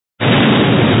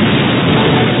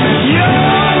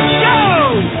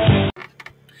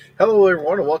Hello,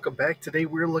 everyone, and welcome back. Today,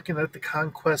 we're looking at the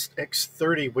Conquest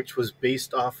X30, which was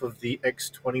based off of the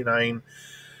X29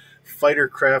 fighter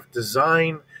craft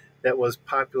design that was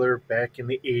popular back in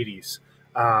the 80s.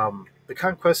 The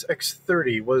Conquest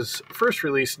X30 was first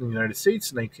released in the United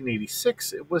States in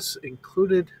 1986. It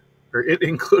included,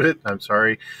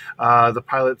 the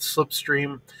pilot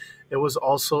Slipstream. It was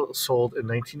also sold in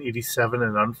 1987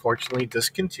 and unfortunately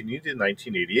discontinued in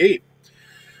 1988.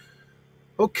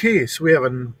 Okay, so we have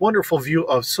a wonderful view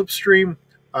of Slipstream.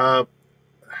 Uh,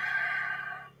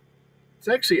 it's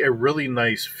actually a really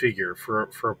nice figure for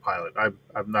a pilot.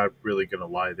 I'm not really going to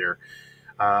lie there.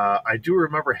 I do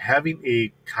remember having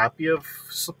a copy of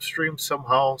Slipstream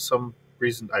somehow, some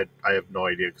reason. I have no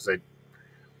idea because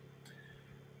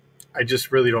I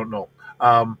just really don't know.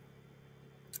 I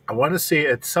want to say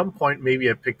at some point maybe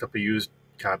I picked up a used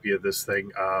copy of this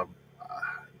thing.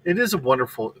 It is a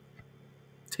wonderful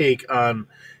take on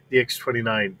the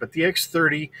X29, but the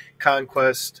X30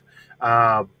 Conquest here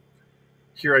on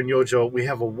GIJoe, we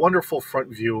have a wonderful front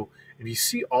view, and you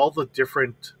see all the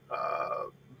different.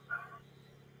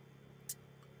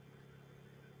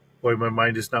 Boy, my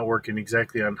mind is not working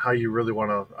exactly on how you really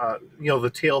want to, the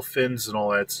tail fins and all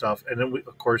that stuff, and then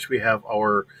of course we have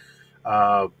our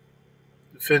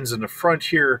fins in the front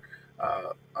here.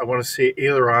 I want to say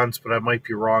ailerons, but I might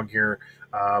be wrong here.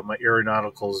 My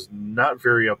aeronautical is not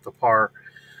very up to par.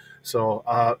 So,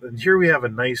 and here we have a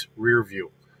nice rear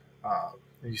view.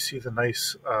 You see the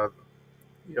nice,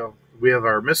 we have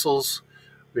our missiles.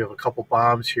 We have a couple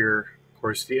bombs here. Of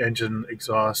course, the engine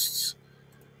exhausts.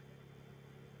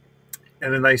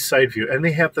 And a nice side view. And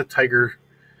they have the tiger,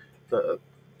 the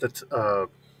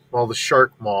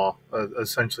shark maw,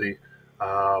 essentially,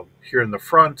 here in the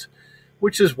front,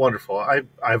 which is wonderful.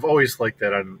 I've always liked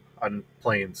that on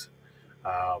planes.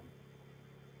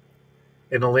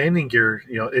 And the landing gear,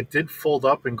 it did fold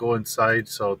up and go inside,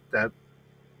 so that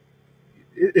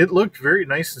it looked very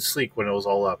nice and sleek when it was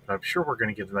all up. And I'm sure we're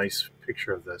going to get a nice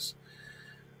picture of this.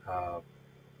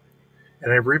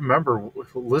 And I remember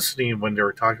listening when they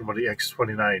were talking about the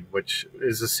X29, which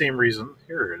is the same reason.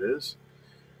 Here it is.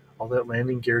 All that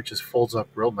landing gear just folds up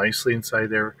real nicely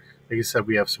inside there. Like I said,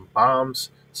 we have some bombs,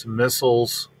 some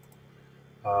missiles.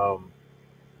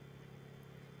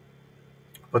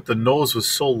 But the nose was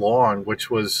so long, which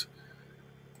was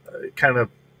kind of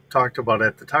talked about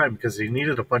at the time because they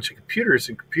needed a bunch of computers,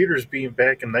 and computers being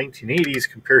back in 1980s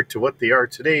compared to what they are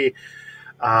today,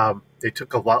 they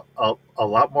took a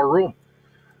lot more room.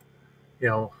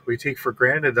 We take for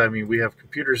granted. I mean, we have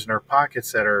computers in our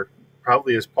pockets that are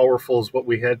probably as powerful as what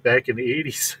we had back in the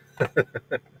 80s.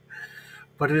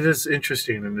 But it is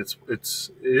interesting, and it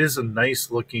is a nice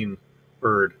looking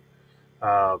bird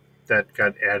that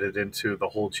got added into the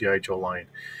whole GIJoe line.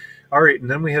 All right, and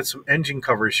then we had some engine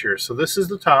covers here. So this is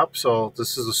the top. So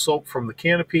this is a slope from the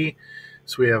canopy.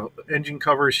 So we have engine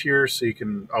covers here, so you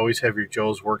can always have your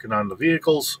Joes working on the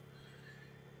vehicles.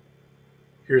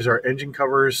 Here's our engine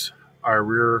covers, our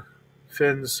rear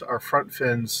fins, our front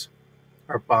fins,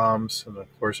 our bombs, and of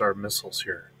course our missiles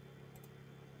here.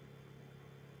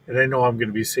 And I know I'm going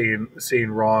to be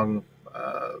saying wrong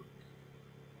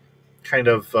kind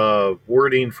of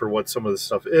wording for what some of the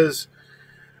stuff is.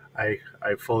 I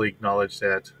fully acknowledge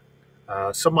that.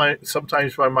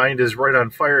 Sometimes my mind is right on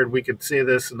fire and we could say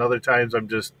this, and other times I'm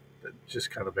just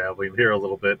kind of babbling here a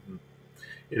little bit, and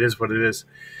it is what it is.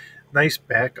 Nice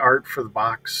back art for the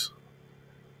box.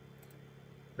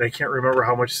 And I can't remember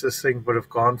how much this thing would have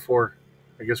gone for.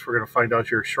 I guess we're going to find out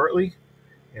here shortly.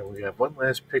 And we have one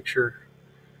last picture.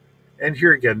 And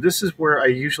here again, this is where I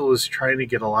usually was trying to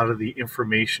get a lot of the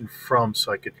information from,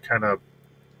 so I could kind of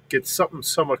get something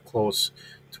somewhat close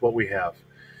to what we have.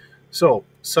 So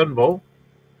Sunbow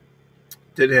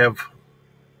did have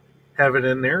it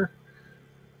in there.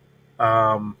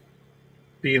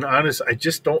 Being honest, I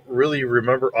just don't really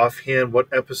remember offhand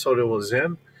what episode it was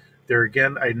in. There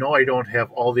again, I know I don't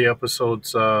have all the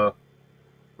episodes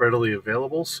readily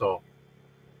available. So,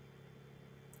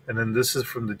 and then this is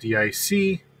from the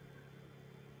DIC,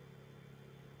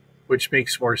 which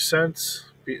makes more sense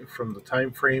from the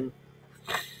time frame.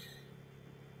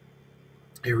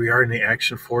 Here we are in the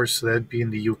Action Force, so that'd be in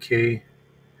the UK.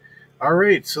 All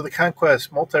right, so the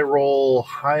Conquest multi-role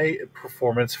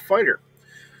high-performance fighter.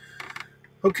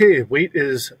 Okay, weight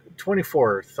is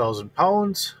 24,000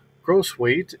 pounds. Gross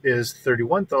weight is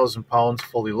 31,000 pounds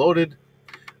fully loaded.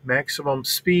 Maximum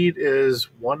speed is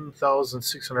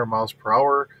 1,600 miles per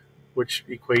hour, which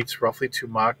equates roughly to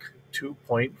Mach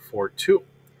 2.42.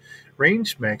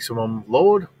 Range, maximum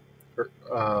load,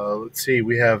 let's see,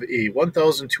 we have a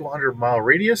 1,200 mile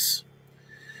radius.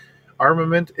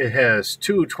 Armament, it has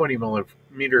two 20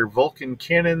 millimeter Vulcan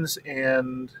cannons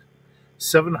and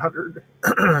 700,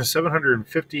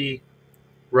 750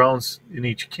 rounds in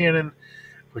each cannon,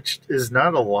 which is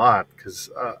not a lot because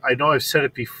I know I've said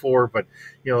it before, but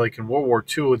like in World War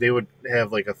II, they would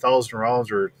have like 1,000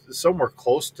 rounds or somewhere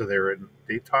close to there, and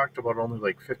they talked about only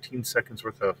like 15 seconds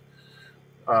worth of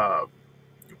uh,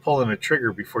 pulling a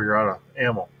trigger before you're out of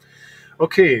ammo.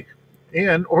 Okay,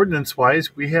 and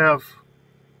ordnance-wise, we have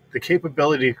the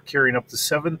capability of carrying up to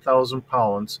 7,000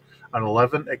 pounds on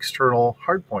 11 external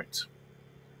hardpoints.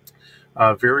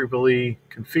 Variably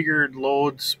configured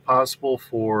loads possible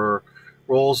for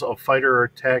roles of fighter,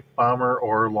 attack, bomber,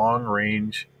 or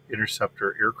long-range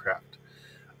interceptor aircraft.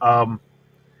 I'm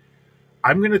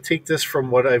going to take this from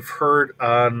what I've heard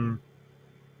on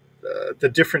the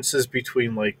differences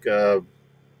between like the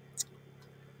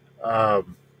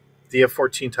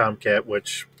F-14 Tomcat,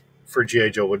 which for GI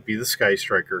Joe would be the Sky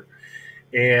Striker,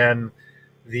 and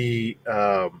the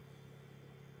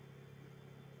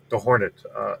Hornet,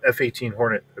 F-18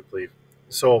 Hornet, I believe.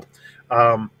 So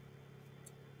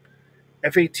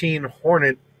F-18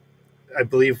 Hornet, I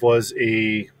believe, was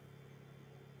a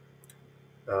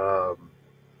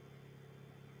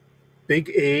big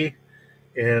A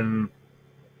in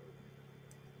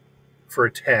for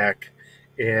attack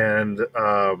and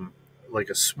like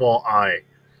a small I.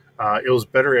 It was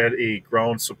better at a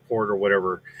ground support or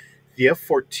whatever. The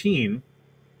F-14,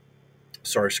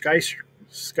 sorry, Sky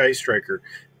Striker,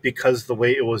 because the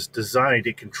way it was designed,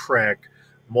 it can track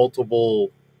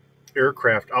multiple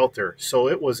aircraft out there. So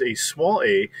it was a small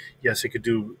A. Yes, it could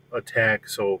do attack,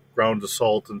 so ground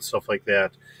assault and stuff like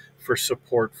that for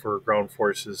support for ground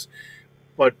forces.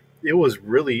 But it was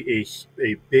really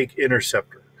a big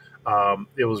interceptor.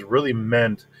 It was really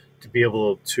meant to be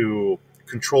able to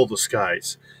control the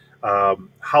skies.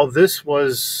 How this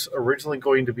was originally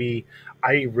going to be,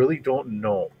 I really don't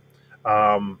know.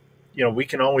 We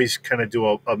can always kind of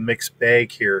do a mixed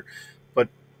bag here, but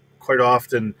quite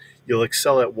often you'll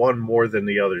excel at one more than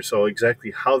the other. So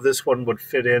exactly how this one would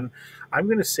fit in, I'm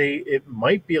going to say it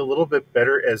might be a little bit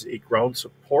better as a ground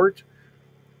support,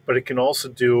 but it can also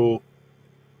do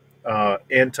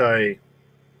anti-fighter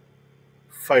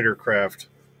craft.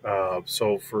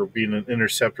 So for being an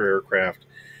interceptor aircraft,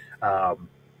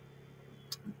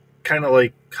 kind of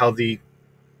like how the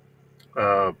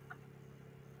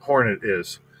Hornet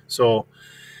is. So,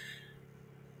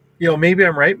 maybe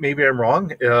I'm right, maybe I'm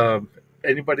wrong.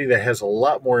 Anybody that has a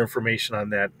lot more information on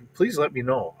that, please let me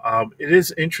know. It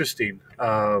is interesting,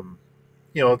 to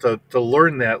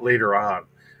learn that later on.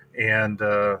 And,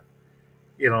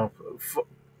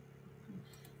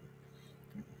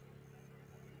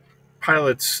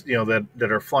 pilots,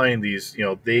 that are flying these,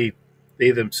 they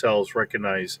themselves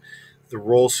recognize the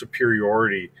role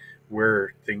superiority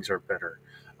where things are better.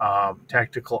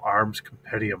 Tactical Arms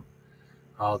Compendium.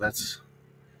 Oh, that's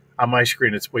on my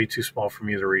screen. It's way too small for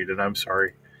me to read, and I'm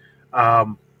sorry.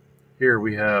 Here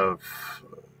we have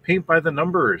Paint by the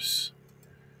Numbers.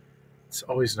 It's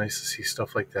always nice to see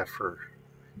stuff like that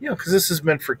because this is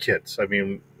meant for kids. I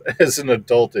mean, as an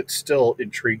adult, it still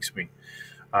intrigues me.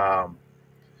 And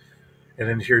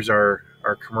then here's our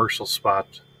commercial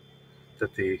spot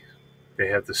that they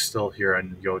have this still here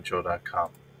on GIJoe.com.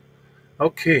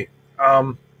 Okay.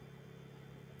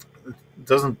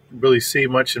 Doesn't really say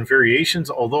much in variations,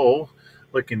 although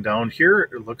looking down here,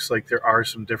 it looks like there are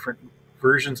some different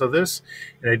versions of this.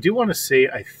 And I do want to say,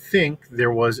 I think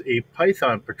there was a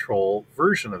Python Patrol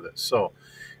version of this. So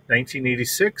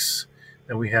 1986,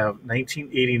 then we have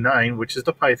 1989, which is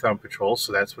the Python Patrol.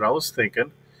 So that's what I was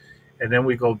thinking. And then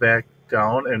we go back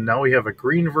down, and now we have a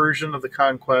green version of the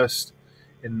Conquest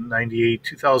in 98,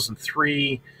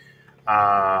 2003.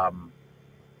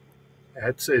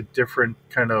 That's a different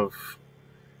kind of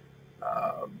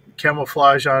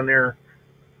camouflage on there.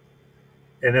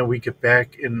 And then we get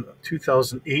back in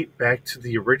 2008 back to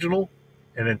the original.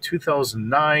 And in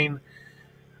 2009,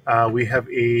 we have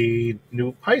a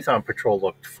new Python Patrol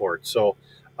look for it. So,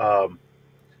 I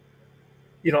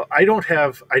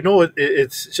know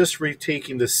it's just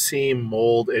retaking the same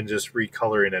mold and just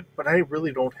recoloring it, but I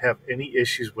really don't have any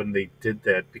issues when they did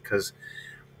that because,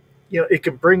 it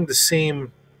can bring the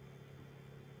same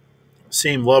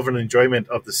love and enjoyment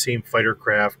of the same fighter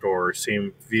craft or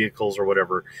same vehicles or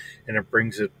whatever, and it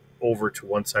brings it over to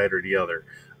one side or the other.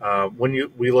 When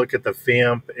we look at the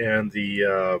Vamp and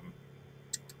the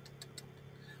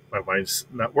my mind's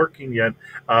not working yet.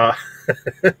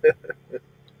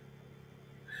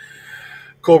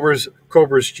 Cobra's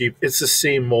Jeep, it's the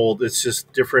same mold. It's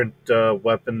just different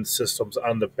weapon systems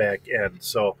on the back end.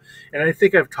 So, and I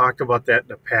think I've talked about that in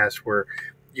the past where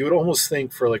you would almost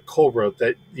think for like Cobra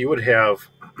that you would have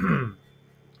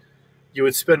you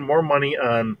would spend more money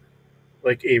on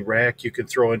like a rack you could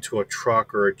throw into a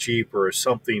truck or a Jeep or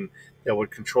something that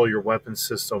would control your weapon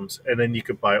systems, and then you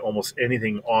could buy almost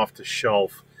anything off the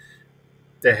shelf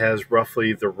that has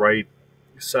roughly the right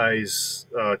size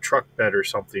truck bed or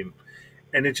something,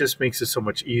 and it just makes it so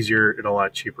much easier and a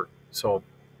lot cheaper. So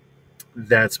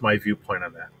that's my viewpoint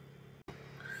on that.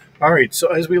 All right, so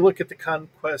as we look at the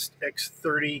Conquest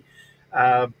X30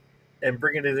 uh, and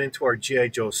bringing it into our GI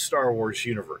Joe Star Wars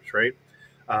universe, right?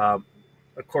 Um,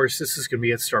 of course, this is going to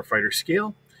be at Starfighter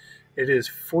scale. It is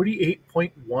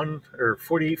 48.1 or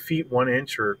 48 feet 1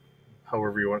 inch, or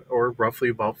however you want, or roughly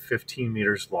about 15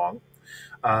 meters long.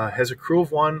 Has a crew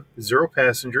of one, 0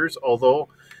 passengers. Although,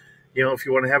 if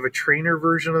you want to have a trainer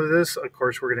version of this, of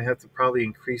course, we're going to have to probably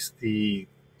increase the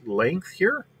length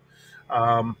here.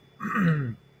 Um,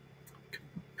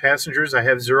 Passengers, I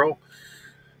have 0.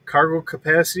 Cargo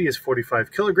capacity is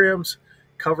 45 kilograms.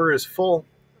 Cover is full.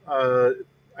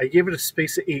 I gave it a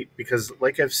space of 8 because,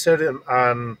 like I've said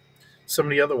on some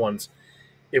of the other ones,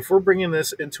 if we're bringing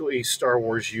this into a Star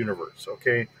Wars universe,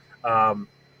 okay,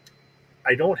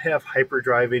 I don't have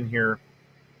hyperdrive in here,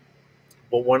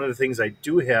 but one of the things I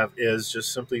do have is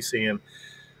just simply saying,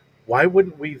 why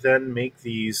wouldn't we then make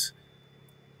these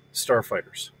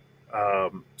starfighters?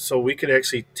 So we could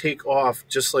actually take off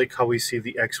just like how we see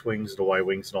the X-Wings, the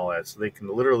Y-Wings, and all that. So they can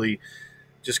literally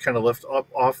just kind of lift up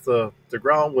off the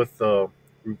ground with the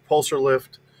repulsor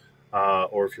lift,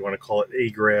 or if you want to call it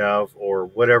AGRAV or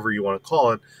whatever you want to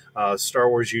call it. Star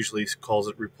Wars usually calls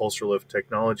it repulsor lift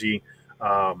technology.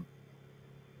 But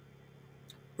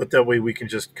that way we can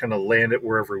just kind of land it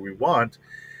wherever we want.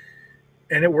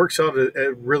 And it works out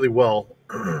really well.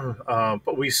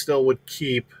 But we still would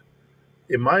keep,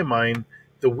 in my mind,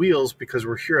 the wheels because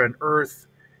we're here on Earth.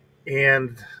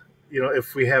 And,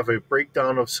 if we have a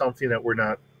breakdown of something that we're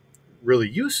not really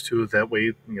used to, that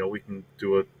way, we can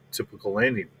do a typical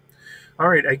landing. All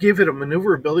right, I gave it a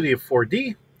maneuverability of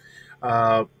 4D.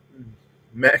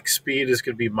 Max speed is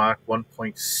going to be Mach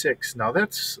 1.6. Now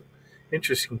that's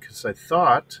interesting because I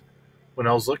thought when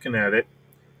I was looking at it,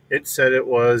 it said it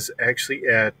was actually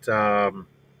at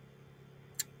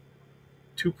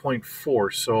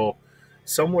 2.4. So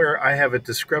somewhere I have a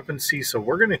discrepancy. So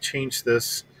we're going to change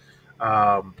this.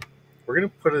 We're going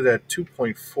to put it at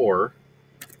 2.4.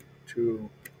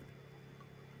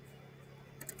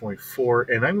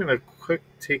 2.4. And I'm going to quick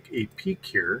take a peek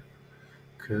here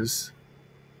because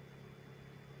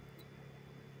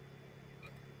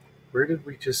where did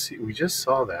we just see? We just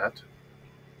saw that.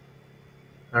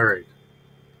 All right.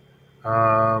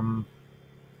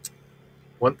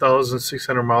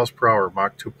 1,600 miles per hour,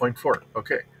 Mach 2.4.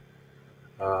 Okay.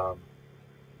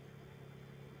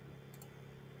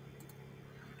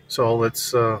 So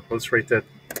let's write that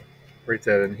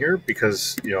in here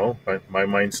because my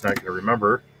mind's not going to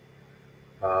remember.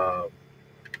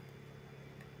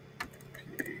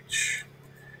 PH,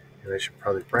 and I should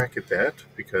probably bracket that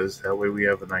because that way we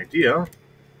have an idea.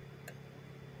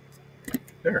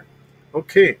 There.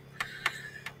 Okay.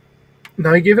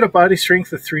 Now I gave it a body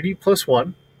strength of 3D plus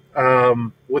 1.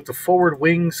 With the forward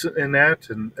wings in that,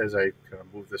 and as I kind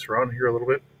of move this around here a little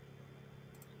bit,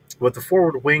 with the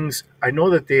forward wings, I know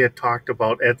that they had talked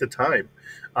about at the time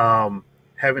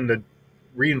having to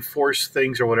reinforce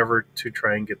things or whatever to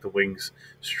try and get the wings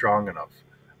strong enough.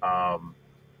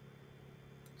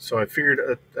 So I figured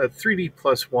a 3D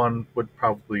plus 1 would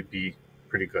probably be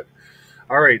pretty good.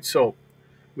 All right, so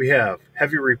we have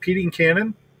heavy repeating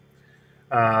cannon,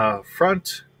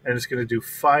 front, and it's going to do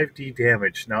 5D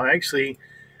damage. Now, actually,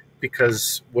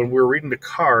 because when we're reading the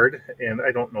card, and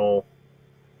I don't know,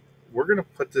 we're going to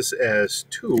put this as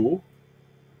 2.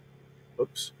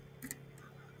 Oops.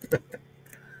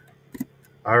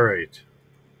 All right.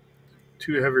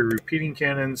 2 heavy repeating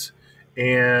cannons,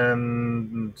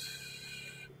 and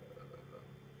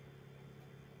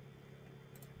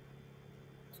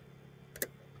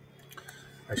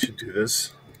I should do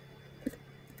this.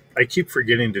 I keep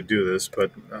forgetting to do this,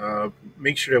 but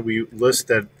make sure that we list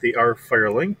that they are fire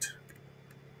linked.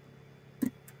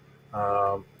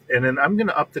 And then I'm going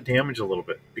to up the damage a little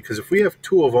bit because if we have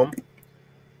 2 of them,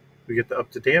 we get to up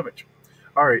the damage.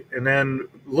 All right, and then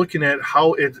looking at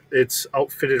how it's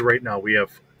outfitted right now, we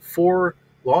have 4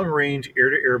 long-range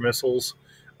air-to-air missiles,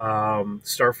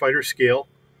 starfighter scale,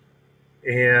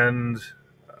 and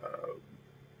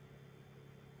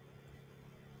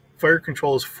fire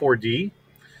control is 4D,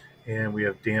 and we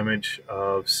have damage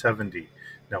of 70.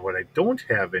 Now, what I don't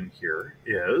have in here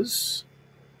is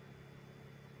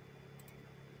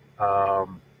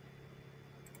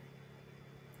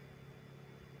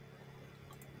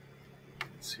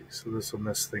let's see, so this will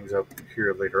mess things up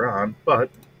here later on, but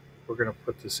we're going to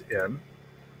put this in.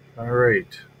 All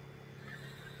right.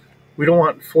 We don't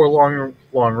want 4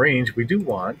 long range. We do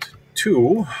want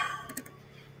 2.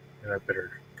 And I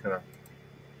better kind of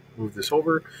move this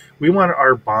over. We want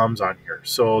our bombs on here.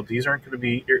 So these aren't going to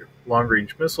be long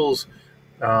range missiles.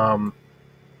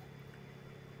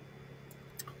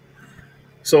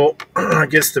 So I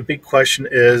guess the big question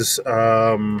is,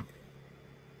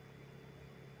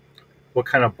 what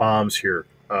kind of bombs here?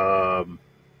 Why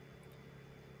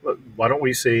don't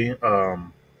we say,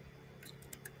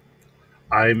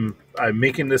 I'm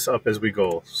making this up as we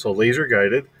go. So laser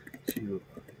guided.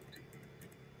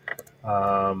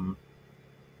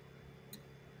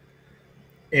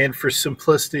 And for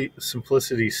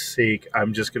simplicity's sake,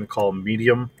 I'm just going to call them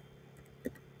medium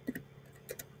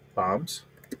bombs.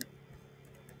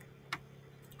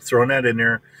 Throwing that in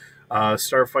there.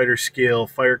 Starfighter scale,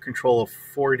 fire control of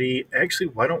 40. Actually,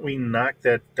 why don't we knock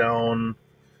that down?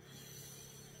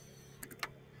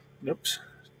 Oops,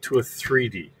 to a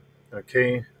 3D.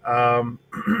 Okay.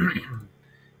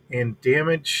 And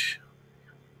damage.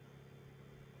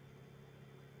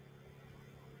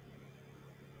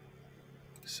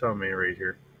 Saw me right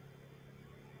here.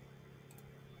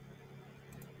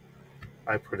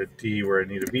 I put a D where I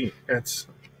need to be.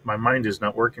 My mind is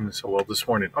not working so well this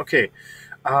morning. Okay.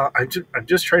 I'm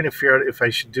just trying to figure out if I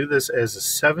should do this as a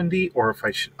 70 or if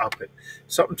I should up it.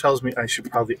 Something tells me I should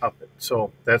probably up it.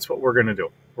 So that's what we're going to do.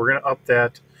 We're going to up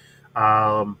that.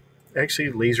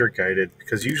 Actually, laser guided,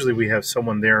 because usually we have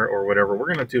someone there or whatever.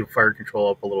 We're going to do fire control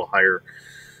up a little higher.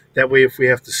 That way, if we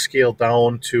have to scale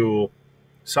down to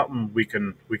something, we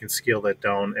can scale that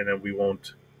down, and then we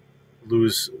won't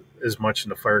lose as much in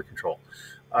the fire control.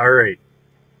 All right.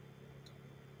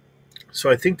 So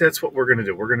I think that's what we're going to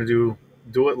do. We're going to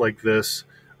do it like this.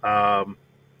 But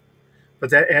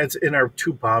that adds in our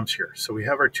 2 bombs here. So we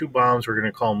have our 2 bombs. We're going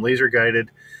to call them laser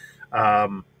guided.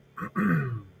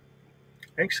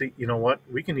 Actually, you know what?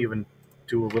 We can even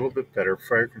do a little bit better.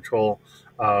 Fire control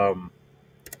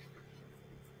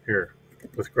here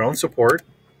with ground support.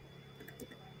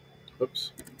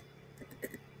 Oops.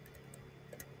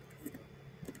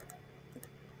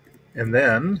 And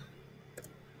then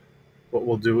what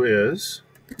we'll do is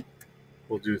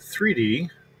we'll do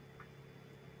 3D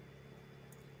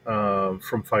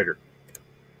from fighter.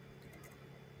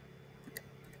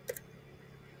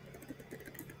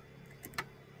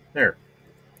 There.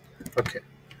 Okay.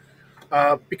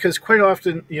 Because quite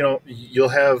often, you'll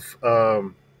have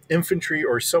infantry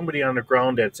or somebody on the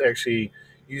ground that's actually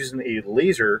using a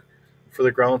laser for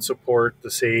the ground support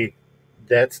to say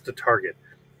that's the target.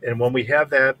 And when we have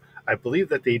that, I believe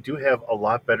that they do have a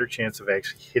lot better chance of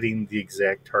actually hitting the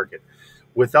exact target.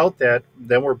 Without that,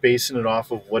 then we're basing it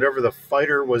off of whatever the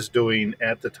fighter was doing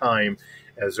at the time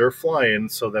as they're flying,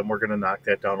 so then we're going to knock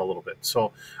that down a little bit.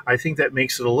 So I think that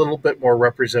makes it a little bit more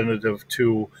representative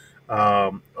to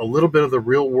a little bit of the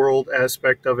real world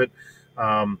aspect of it.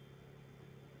 And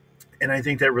I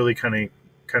think that really kind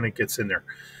of gets in there.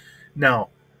 Now,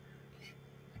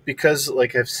 because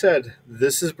like I've said,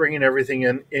 this is bringing everything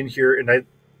in here, and I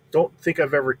don't think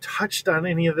I've ever touched on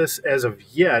any of this as of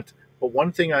yet. But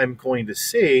one thing I'm going to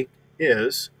say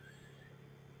is,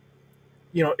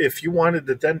 if you wanted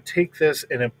to then take this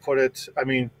and then put it,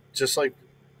 just like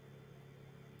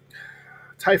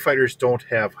TIE fighters don't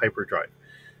have hyperdrive.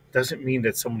 Doesn't mean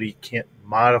that somebody can't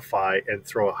modify and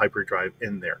throw a hyperdrive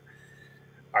in there.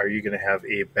 Are you going to have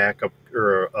a backup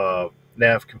or a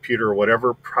nav computer or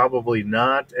whatever? Probably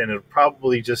not. And it'll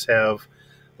probably just have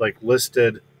like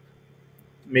listed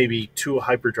maybe 2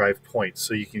 hyperdrive points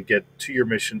so you can get to your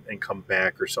mission and come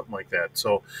back or something like that.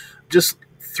 So just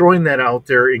throwing that out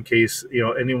there in case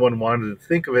anyone wanted to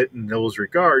think of it in those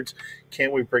regards.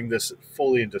 Can we bring this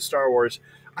fully into Star Wars?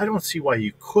 I don't see why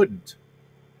you couldn't.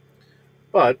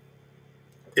 But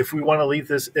if we want to leave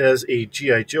this as a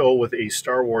G.I. Joe with a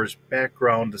Star Wars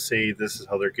background to say this is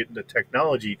how they're getting the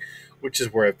technology, which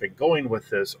is where I've been going with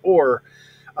this, or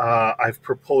I've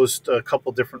proposed a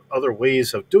couple different other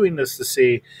ways of doing this to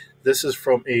say this is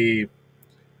from the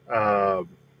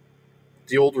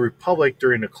Old Republic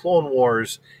during the Clone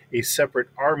Wars, a separate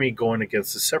army going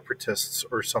against the Separatists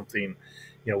or something.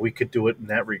 We could do it in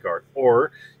that regard.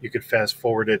 Or you could fast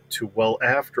forward it to well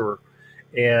after,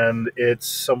 and it's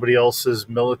somebody else's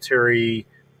military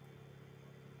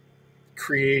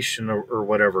creation or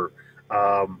whatever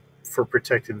for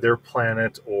protecting their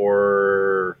planet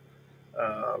or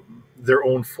their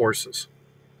own forces.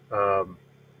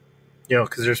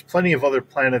 Because there's plenty of other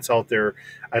planets out there.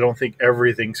 I don't think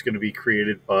everything's going to be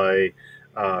created by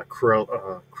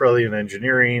Corellian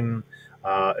engineering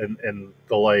and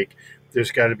the like.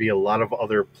 there's got to be a lot of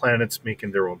other planets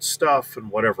making their own stuff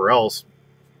and whatever else.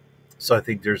 So I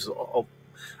think there's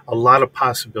a lot of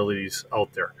possibilities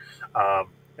out there.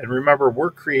 And remember,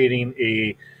 we're creating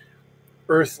a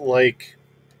Earth-like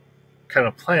kind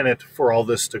of planet for all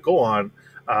this to go on.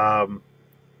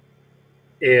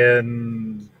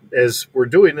 And as we're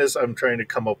doing this, I'm trying to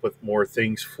come up with more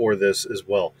things for this as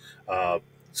well.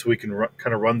 So we can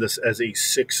kind of run this as a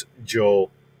 6 Joe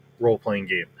role-playing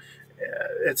game.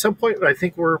 At some point, I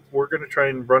think we're going to try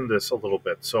and run this a little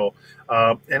bit. So,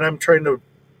 and I'm trying to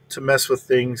mess with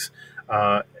things.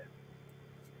 How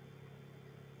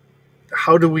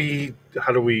do we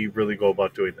really go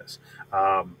about doing this?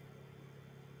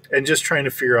 And just trying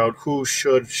to figure out who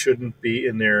shouldn't be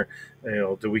in there.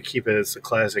 Do we keep it as the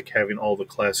classic, having all the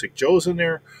classic Joes in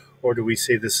there, or do we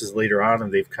say this is later on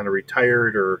and they've kind of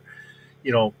retired, or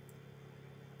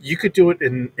you could do it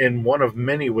in one of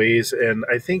many ways. And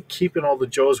I think keeping all the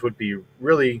Joes would be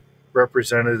really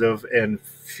representative and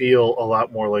feel a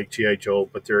lot more like G.I. Joe.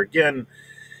 But there again,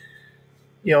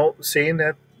 saying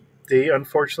that they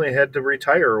unfortunately had to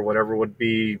retire or whatever would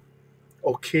be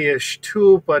okay-ish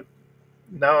too, but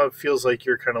now it feels like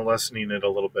you're kind of lessening it a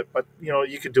little bit. But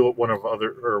you could do it one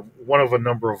of a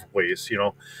number of ways.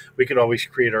 We could always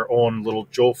create our own little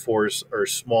Joe Force or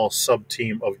small sub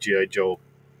team of G.I. Joe,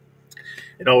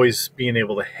 and always being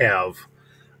able to have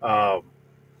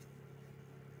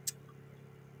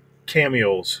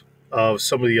cameos of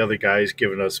some of the other guys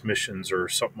giving us missions or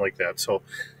something like that. So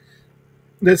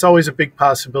that's always a big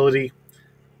possibility.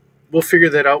 We'll figure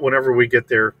that out whenever we get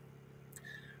there.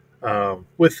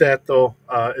 With that, though,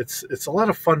 it's a lot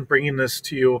of fun bringing this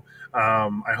to you.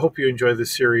 I hope you enjoy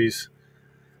this series.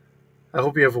 I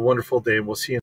hope you have a wonderful day, and we'll see you